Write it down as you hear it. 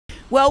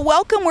Well,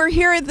 welcome. We're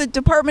here at the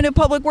Department of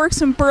Public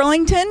Works in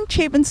Burlington.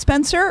 Chapin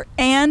Spencer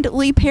and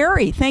Lee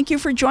Perry. Thank you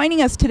for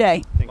joining us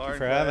today. Thank you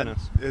for having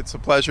us. It's a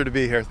pleasure to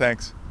be here.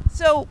 Thanks.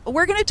 So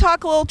we're going to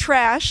talk a little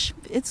trash.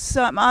 It's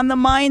on the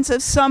minds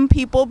of some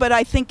people, but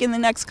I think in the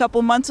next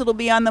couple months it'll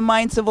be on the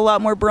minds of a lot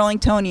more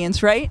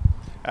Burlingtonians, right?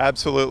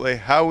 Absolutely.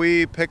 How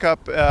we pick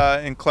up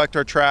and collect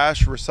our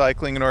trash,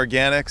 recycling, and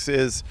organics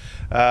is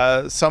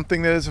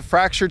something that is a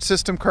fractured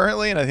system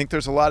currently, and I think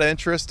there's a lot of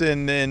interest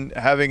in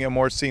having a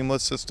more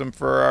seamless system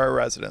for our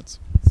residents.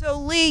 So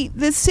Lee,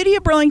 the city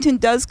of Burlington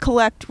does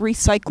collect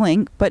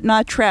recycling, but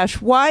not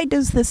trash. Why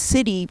does the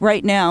city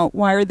right now,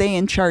 why are they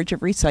in charge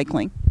of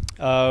recycling?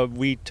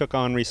 We took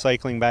on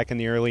recycling back in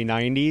the early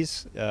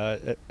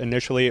 90s.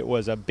 Initially it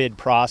was a bid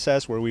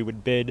process where we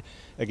would bid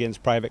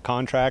against private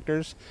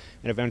contractors,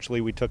 and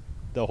eventually we took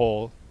the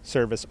whole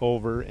service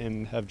over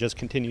and have just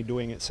continued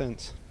doing it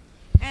since.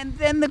 And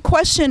then the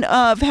question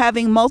of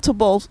having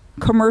multiple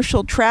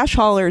commercial trash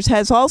haulers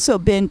has also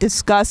been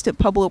discussed at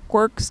Public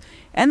Works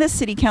and the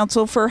City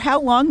Council for how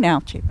long now,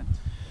 Chapin?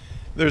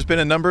 There's been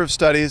a number of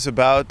studies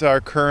about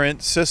our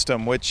current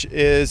system, which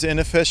is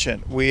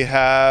inefficient. We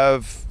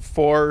have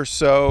 4 or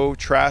so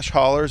trash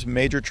haulers,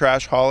 major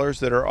trash haulers,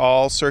 that are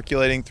all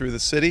circulating through the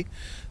city.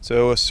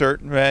 So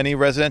any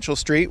residential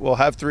street will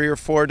have 3 or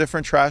 4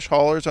 different trash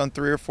haulers on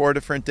 3 or 4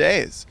 different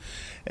days.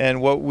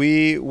 And what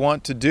we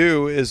want to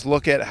do is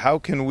look at how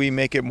can we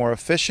make it more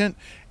efficient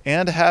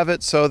and have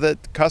it so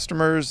that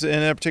customers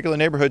in a particular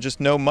neighborhood just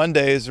know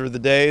Mondays are the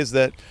days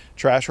that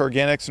trash,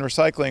 organics, and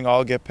recycling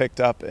all get picked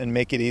up, and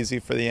make it easy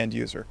for the end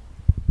user.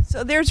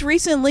 So there's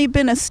recently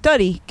been a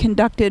study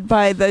conducted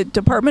by the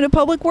Department of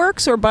Public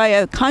Works or by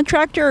a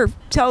contractor.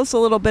 Tell us a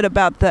little bit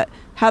about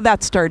how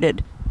that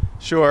started.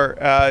 Sure,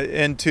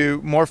 and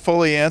to more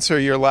fully answer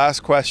your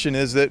last question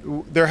is that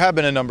there have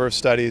been a number of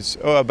studies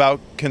about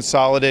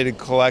consolidated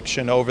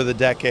collection over the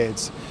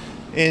decades.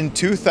 In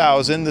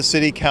 2000, the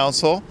City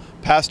Council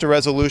passed a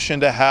resolution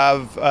to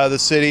have the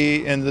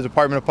city and the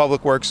Department of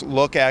Public Works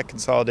look at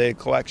consolidated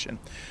collection.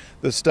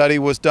 The study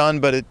was done,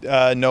 but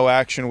no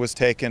action was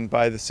taken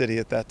by the city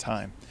at that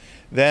time.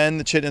 Then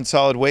the Chittenden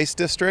Solid Waste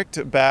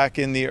District, back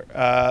in the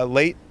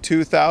late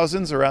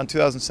 2000s, around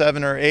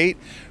 2007 or 8,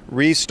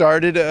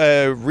 restarted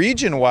a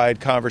region-wide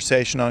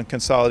conversation on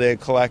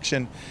consolidated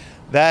collection.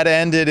 That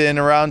ended in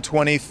around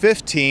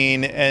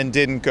 2015 and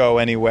didn't go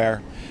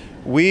anywhere.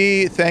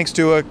 We, thanks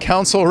to a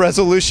council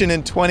resolution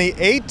in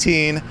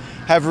 2018,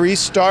 have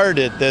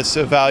restarted this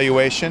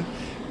evaluation.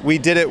 We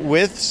did it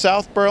with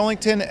South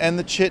Burlington and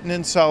the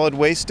Chittenden Solid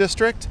Waste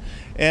District,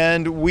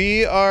 and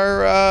we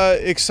are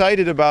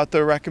excited about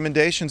the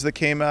recommendations that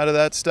came out of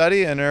that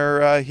study and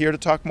are here to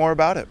talk more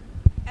about it.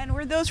 And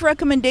were those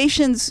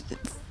recommendations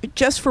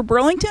just for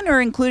Burlington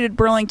or included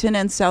Burlington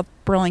and South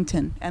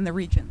Burlington and the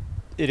region?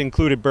 It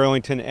included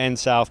Burlington and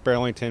South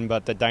Burlington,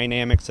 but the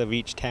dynamics of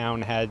each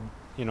town had,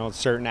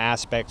 certain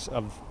aspects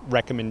of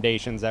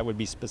recommendations that would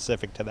be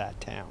specific to that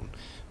town.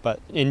 But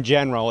in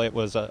general, it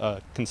was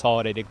a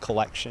consolidated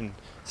collection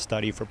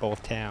study for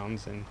both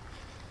towns. And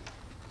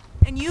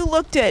you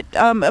looked at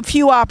a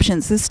few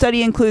options. The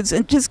study includes,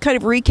 and just kind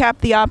of recap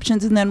the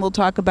options, and then we'll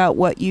talk about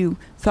what you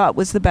thought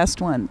was the best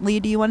one.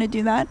 Lee, do you want to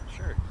do that?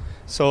 Sure.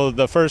 So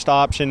the first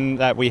option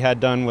that we had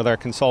done with our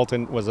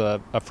consultant was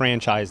a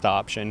franchised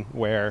option,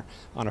 where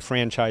on a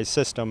franchise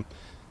system,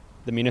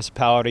 the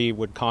municipality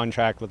would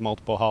contract with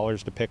multiple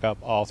haulers to pick up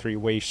all 3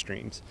 waste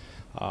streams.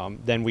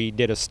 Then we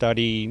did a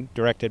study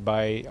directed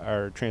by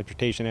our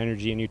Transportation,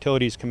 Energy, and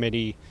Utilities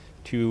Committee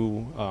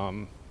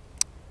to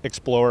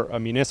explore a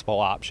municipal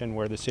option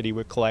where the city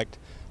would collect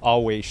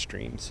all waste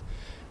streams.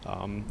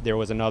 There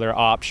was another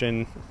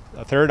option,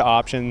 a third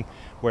option,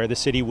 where the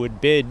city would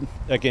bid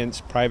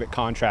against private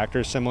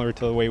contractors, similar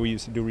to the way we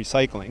used to do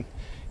recycling.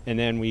 And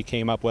then we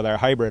came up with our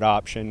hybrid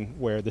option,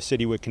 where the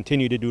city would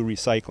continue to do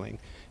recycling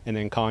and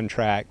then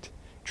contract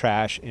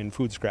trash and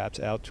food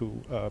scraps out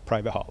to a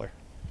private hauler.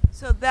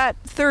 So that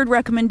third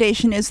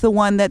recommendation is the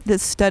one that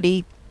this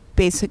study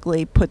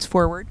basically puts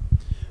forward?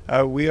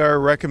 We are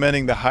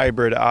recommending the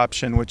hybrid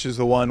option, which is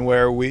the one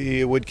where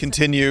we would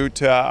continue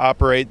to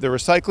operate the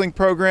recycling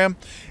program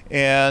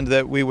and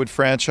that we would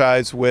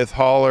franchise with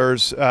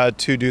haulers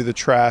to do the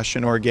trash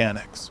and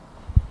organics.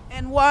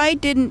 And why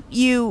didn't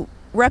you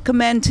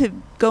recommend to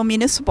go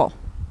municipal?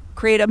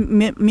 Create a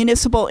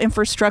municipal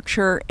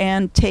infrastructure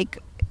and take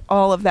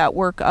all of that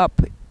work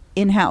up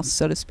in-house,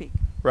 so to speak?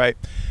 Right.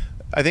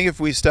 I think if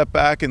we step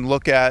back and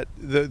look at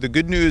the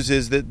good news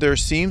is that there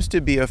seems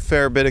to be a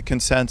fair bit of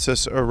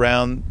consensus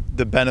around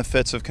the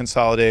benefits of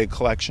consolidated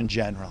collection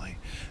generally.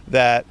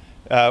 That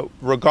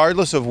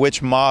regardless of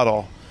which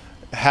model,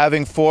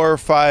 having 4 or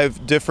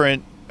 5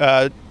 different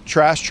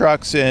trash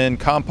trucks and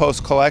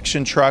compost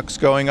collection trucks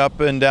going up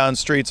and down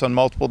streets on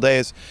multiple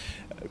days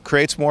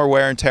creates more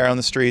wear and tear on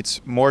the streets,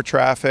 more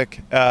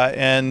traffic,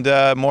 and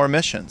more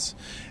emissions.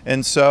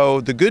 And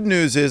so the good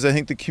news is I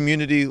think the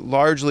community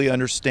largely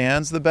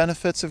understands the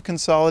benefits of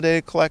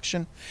consolidated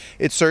collection.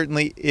 It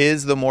certainly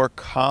is the more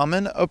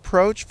common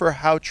approach for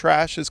how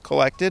trash is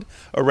collected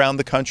around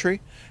the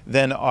country.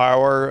 than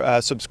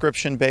our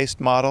subscription-based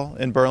model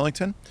in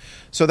Burlington.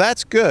 So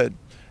that's good.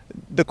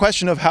 The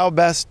question of how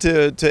best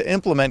to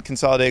implement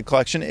consolidated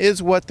collection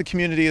is what the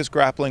community is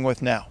grappling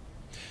with now.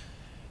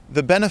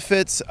 The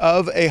benefits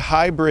of a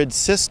hybrid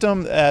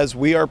system, as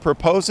we are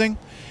proposing,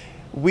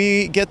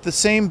 we get the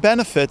same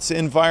benefits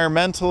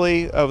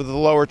environmentally of the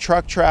lower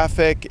truck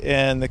traffic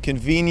and the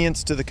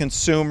convenience to the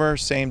consumer,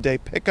 same-day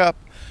pickup,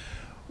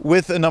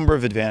 with a number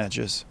of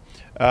advantages.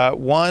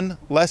 One,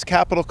 less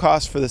capital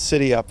costs for the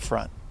city up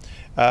front.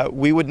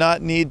 We would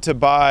not need to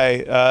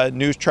buy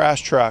new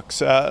trash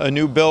trucks, a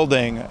new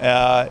building,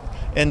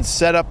 and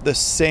set up the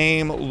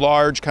same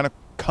large kind of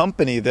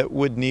company that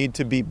would need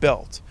to be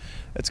built.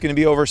 It's going to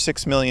be over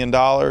 $6 million.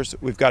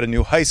 We've got a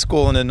new high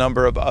school and a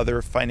number of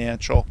other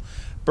financial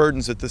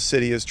burdens that the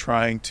city is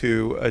trying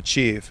to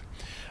achieve.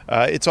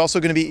 It's also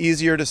going to be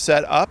easier to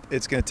set up.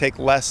 It's going to take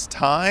less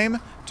time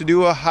to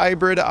do a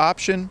hybrid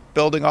option,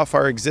 building off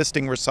our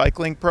existing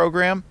recycling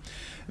program,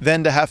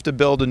 than to have to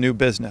build a new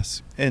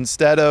business.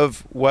 Instead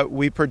of what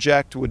we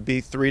project would be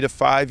 3 to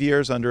 5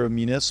 years under a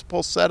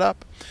municipal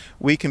setup,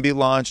 we can be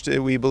launched,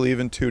 we believe,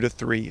 in 2 to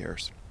 3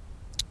 years.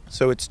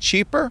 So it's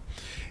cheaper,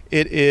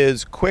 it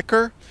is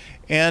quicker,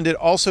 and it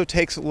also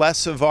takes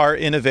less of our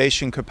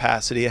innovation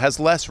capacity. It has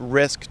less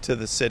risk to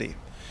the city.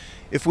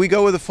 If we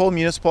go with a full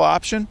municipal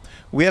option,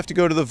 we have to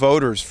go to the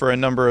voters for a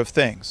number of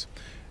things.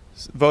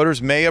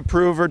 Voters may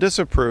approve or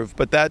disapprove,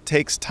 but that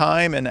takes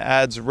time and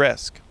adds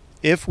risk.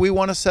 If we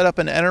want to set up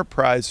an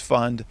enterprise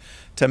fund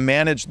to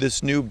manage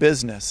this new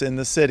business in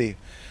the city,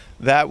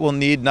 that will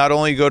need not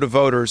only go to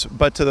voters,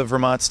 but to the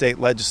Vermont State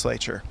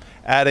Legislature,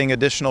 adding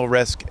additional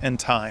risk and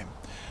time.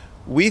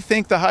 We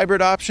think the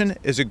hybrid option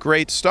is a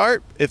great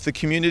start. If the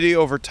community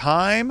over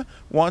time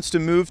wants to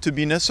move to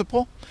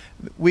municipal,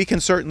 we can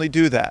certainly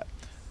do that.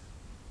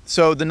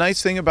 So the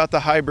nice thing about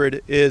the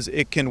hybrid is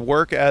it can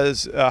work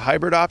as a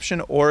hybrid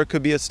option, or it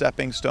could be a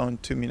stepping stone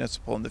to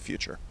municipal in the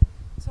future.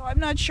 So I'm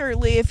not sure,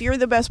 Lee, if you're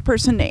the best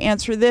person to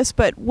answer this,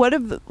 but what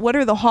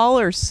are the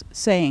haulers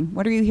saying?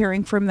 What are you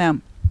hearing from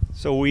them?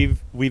 So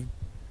we've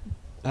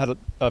had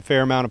a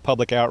fair amount of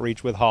public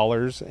outreach with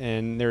haulers,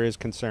 and there is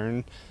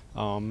concern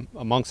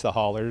amongst the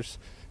haulers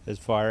as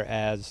far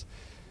as,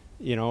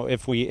 you know,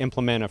 if we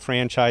implement a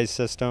franchise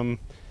system,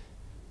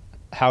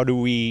 how do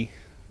we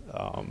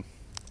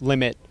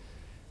limit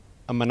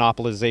a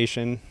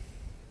monopolization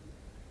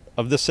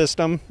of the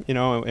system, you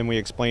know, and we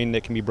explained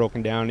it can be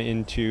broken down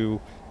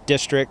into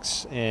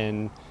districts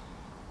and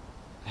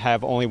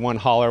have only one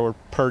hauler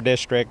per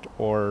district,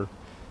 or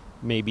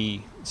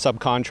maybe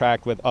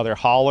subcontract with other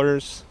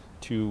haulers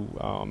to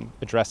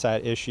address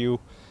that issue.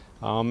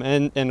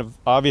 And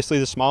obviously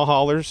the small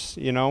haulers,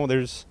 you know,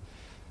 there's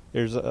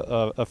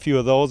a few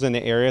of those in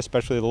the area,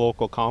 especially the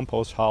local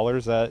compost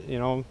haulers, that, you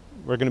know,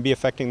 we're going to be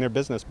affecting their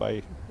business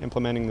by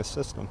implementing this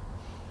system.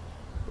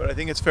 But I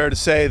think it's fair to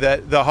say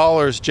that the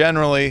haulers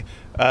generally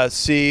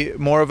see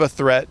more of a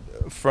threat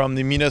from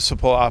the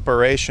municipal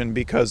operation,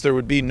 because there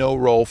would be no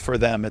role for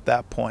them at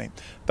that point.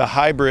 The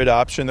hybrid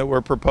option that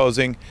we're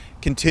proposing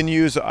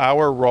continues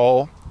our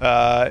role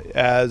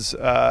as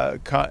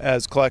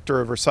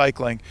collector of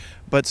recycling,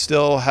 but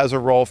still has a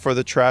role for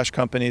the trash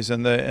companies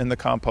and the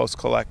compost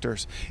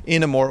collectors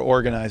in a more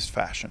organized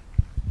fashion.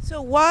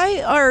 So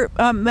why are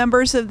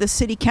members of the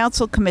City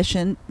Council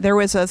Commission, there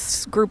was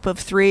a group of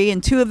 3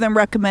 and 2 of them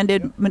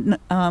recommended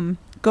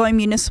going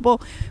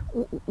municipal.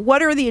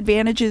 What are the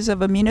advantages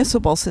of a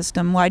municipal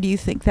system? Why do you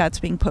think that's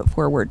being put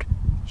forward?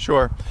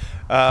 Sure.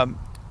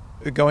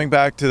 Going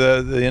back to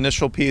the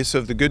initial piece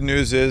of the good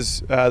news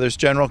is there's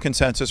general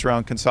consensus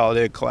around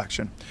consolidated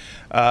collection.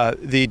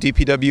 The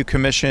DPW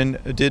Commission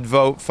did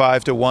vote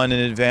 5-1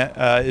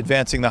 in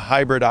advancing the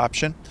hybrid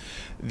option.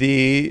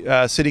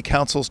 The City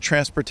Council's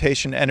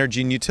Transportation,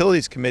 Energy and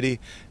Utilities Committee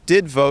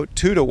did vote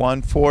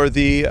 2-1 for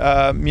the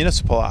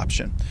municipal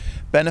option.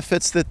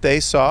 Benefits that they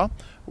saw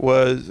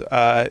was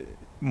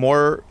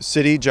more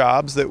city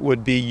jobs that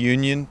would be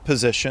union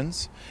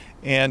positions,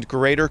 and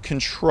greater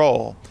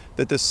control,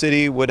 that the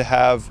city would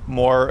have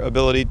more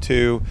ability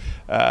to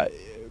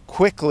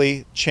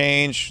quickly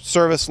change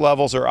service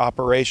levels or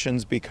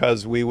operations,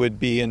 because we would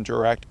be in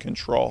direct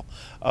control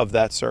of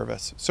that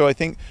service. So I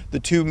think the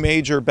 2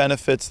 major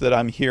benefits that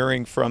I'm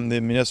hearing from the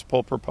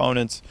municipal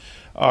proponents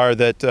are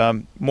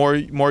that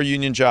more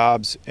union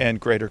jobs and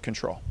greater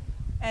control.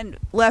 And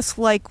less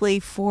likely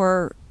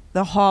for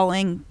the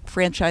hauling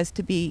franchise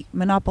to be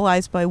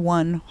monopolized by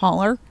one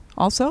hauler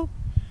also?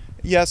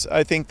 Yes,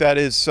 I think that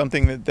is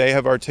something that they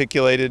have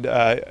articulated.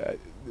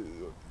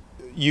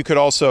 You could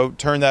also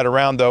turn that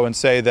around, though, and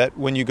say that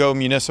when you go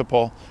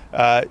municipal,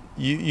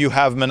 you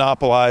have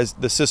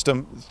monopolized the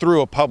system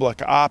through a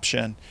public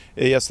option.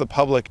 Yes, the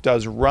public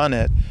does run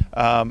it,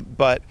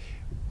 but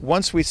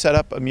once we set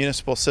up a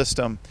municipal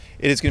system,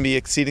 it is going to be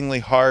exceedingly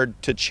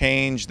hard to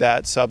change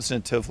that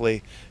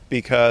substantively,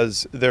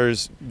 because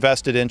there's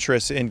vested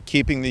interest in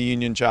keeping the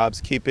union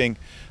jobs, keeping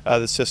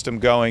the system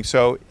going.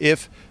 So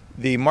if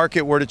the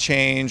market were to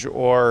change,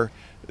 or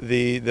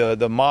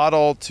the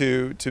model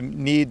to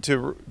need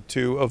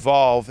to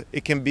evolve,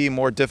 it can be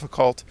more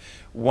difficult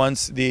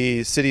once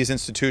the city's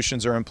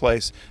institutions are in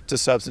place to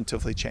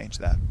substantively change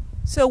that.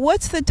 So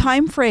what's the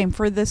time frame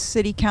for this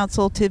city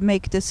council to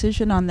make a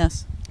decision on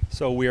this?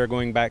 So we are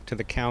going back to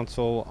the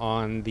council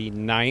on the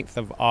 9th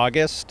of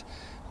August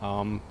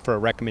for a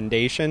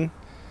recommendation.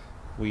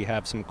 We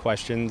have some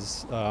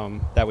questions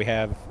that we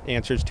have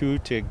answers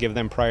to give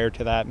them prior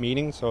to that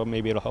meeting, so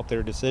maybe it'll help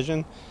their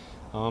decision.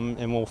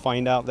 And we'll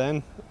find out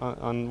then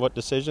on what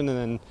decision,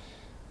 and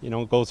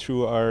then go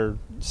through our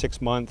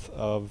 6 month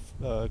of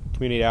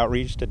community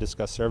outreach to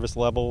discuss service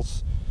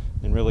levels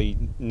and really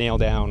nail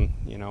down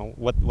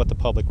what the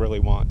public really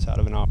wants out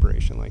of an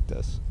operation like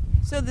this.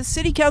 So the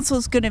city council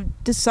is going to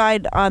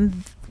decide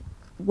on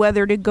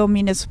whether to go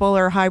municipal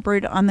or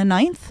hybrid on the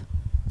 9th?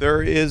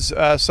 There is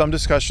some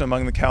discussion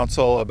among the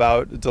council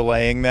about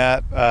delaying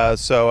that.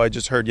 So I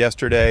just heard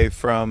yesterday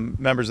from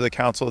members of the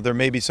council there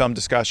may be some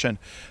discussion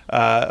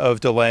of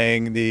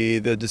delaying the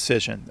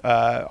decision.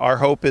 Our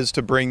hope is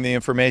to bring the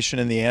information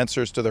and the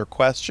answers to their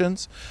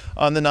questions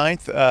on the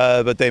 9th,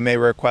 but they may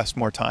request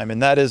more time,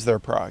 and that is their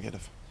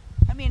prerogative.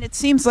 I mean, it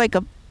seems like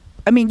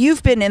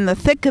you've been in the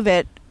thick of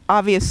it,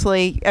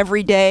 obviously,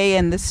 every day,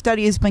 and the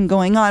study has been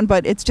going on,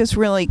 but it's just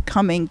really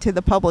coming to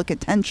the public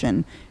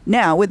attention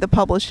now with the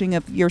publishing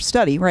of your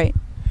study, right?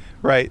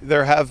 Right.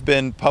 There have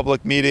been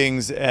public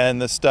meetings,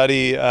 and the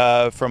study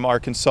from our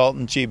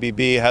consultant,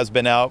 GBB, has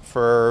been out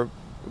for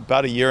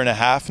about 1.5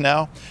 years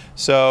now.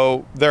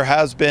 So there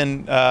has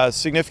been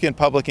significant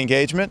public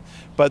engagement,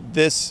 but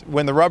this,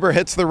 when the rubber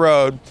hits the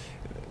road,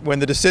 when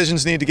the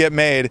decisions need to get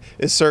made,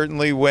 is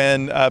certainly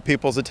when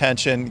people's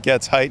attention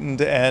gets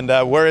heightened, and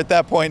we're at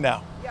that point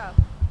now.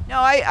 No,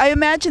 I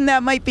imagine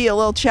that might be a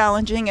little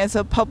challenging as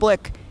a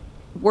public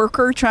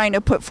worker trying to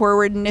put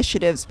forward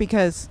initiatives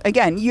because,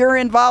 again, you're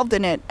involved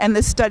in it and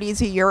the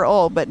study's 1 year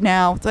old, but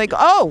now it's like,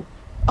 oh,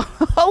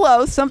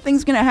 hello,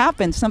 something's going to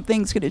happen.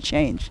 Something's going to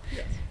change.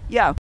 Yes.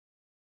 Yeah.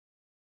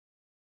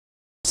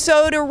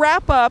 So to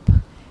wrap up,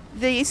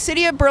 the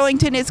city of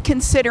Burlington is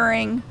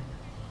considering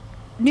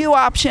new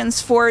options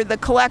for the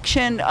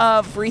collection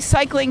of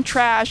recycling,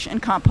 trash,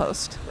 and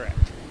compost. Correct.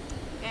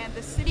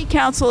 The city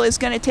council is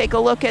going to take a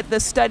look at the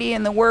study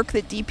and the work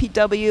that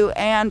DPW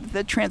and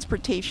the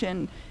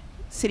transportation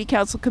city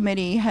council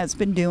committee has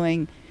been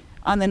doing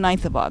on the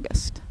 9th of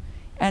August.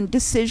 And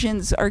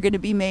decisions are going to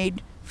be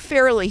made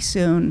fairly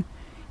soon.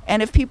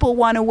 And if people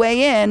want to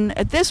weigh in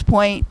at this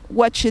point,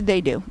 what should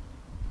they do?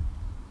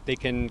 They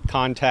can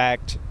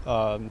contact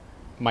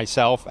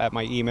myself at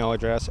my email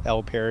address,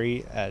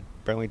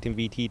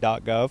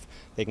 lperry@burlingtonvt.gov.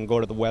 They can go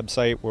to the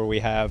website where we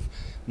have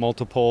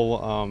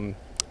multiple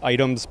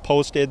items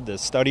posted, the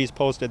studies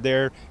posted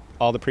there,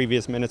 all the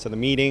previous minutes of the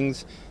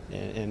meetings,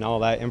 and all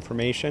that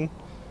information.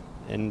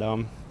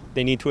 And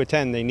they need to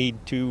attend. They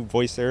need to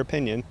voice their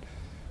opinion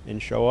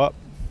and show up.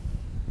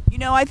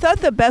 I thought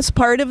the best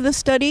part of the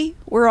study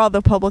were all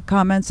the public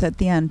comments at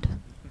the end.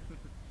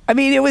 I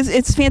mean,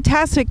 it's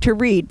fantastic to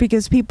read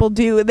because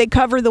they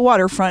cover the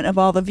waterfront of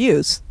all the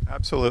views.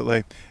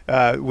 Absolutely.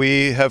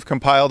 We have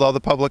compiled all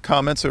the public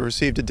comments that were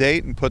received to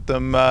date and put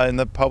them in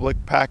the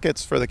public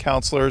packets for the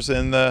councilors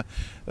and the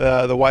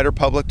wider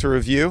public to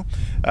review.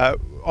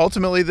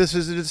 Ultimately, this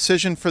is a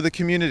decision for the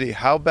community.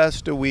 How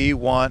best do we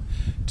want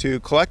to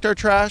collect our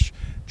trash,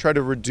 try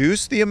to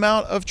reduce the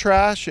amount of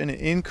trash and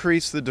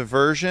increase the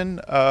diversion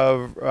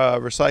of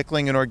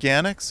recycling and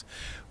organics?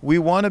 We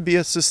want to be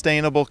a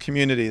sustainable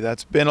community.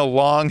 That's been a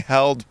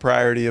long-held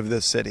priority of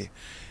this city.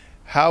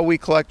 How we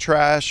collect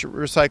trash,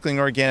 recycling,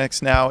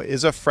 organics now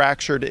is a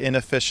fractured,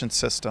 inefficient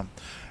system.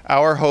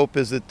 Our hope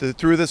is that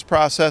through this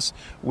process,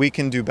 we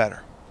can do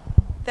better.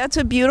 That's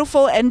a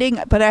beautiful ending,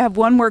 but I have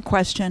one more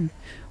question,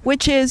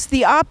 which is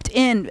the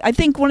opt-in. I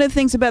think one of the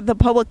things about the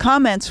public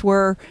comments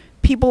were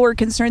people were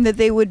concerned that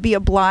they would be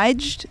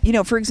obliged.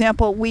 For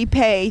example, we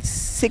pay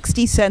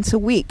 60 cents a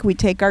week. We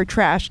take our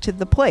trash to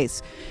the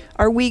place.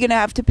 Are we going to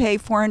have to pay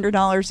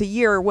 $400 a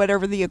year or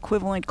whatever the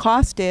equivalent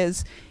cost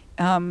is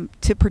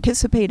to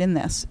participate in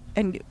this?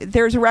 And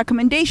there's a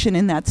recommendation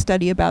in that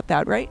study about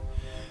that, right?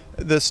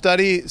 The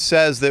study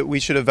says that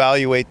we should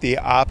evaluate the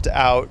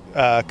opt-out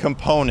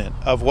component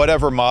of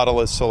whatever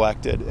model is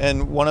selected.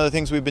 And one of the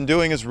things we've been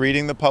doing is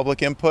reading the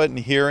public input and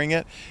hearing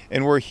it.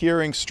 And we're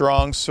hearing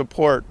strong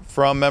support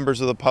from members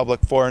of the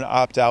public for an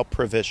opt-out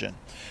provision.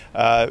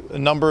 A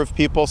number of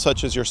people,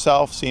 such as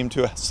yourself, seem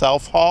to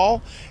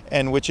self-haul,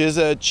 and which is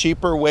a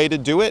cheaper way to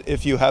do it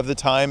if you have the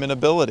time and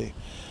ability.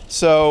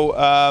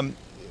 So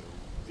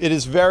it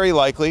is very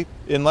likely,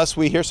 unless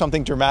we hear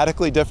something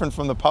dramatically different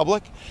from the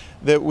public,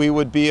 that we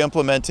would be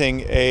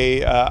implementing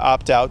a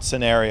opt-out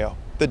scenario.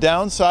 The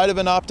downside of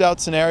an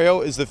opt-out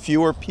scenario is the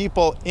fewer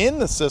people in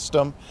the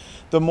system,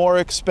 the more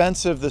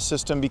expensive the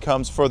system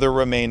becomes for the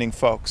remaining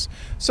folks.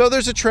 So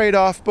there's a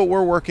trade-off, but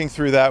we're working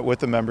through that with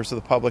the members of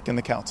the public and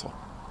the council.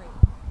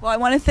 Well, I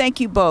want to thank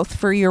you both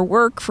for your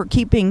work, for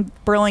keeping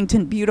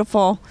Burlington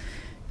beautiful.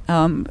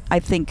 I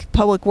think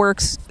Public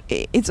Works,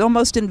 it's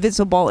almost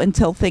invisible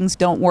until things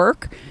don't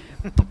work.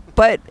 But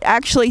but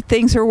actually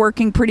things are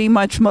working pretty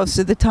much most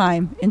of the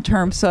time in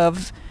terms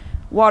of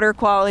water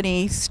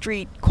quality,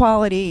 street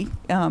quality,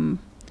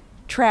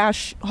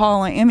 trash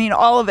hauling, I mean,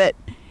 all of it.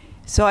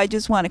 So I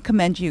just want to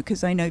commend you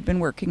because I know you've been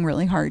working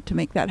really hard to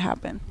make that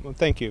happen. Well,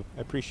 thank you.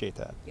 I appreciate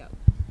that. Yeah.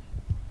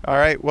 All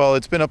right. Well,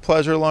 it's been a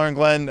pleasure, Lauren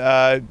Glenn.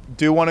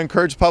 Do want to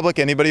encourage public,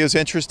 anybody who's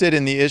interested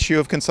in the issue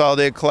of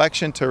consolidated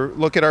collection, to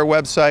look at our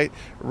website,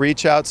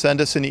 reach out,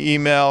 send us an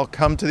email,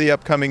 come to the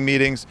upcoming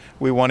meetings.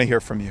 We want to hear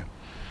from you.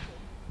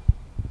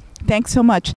 Thanks so much.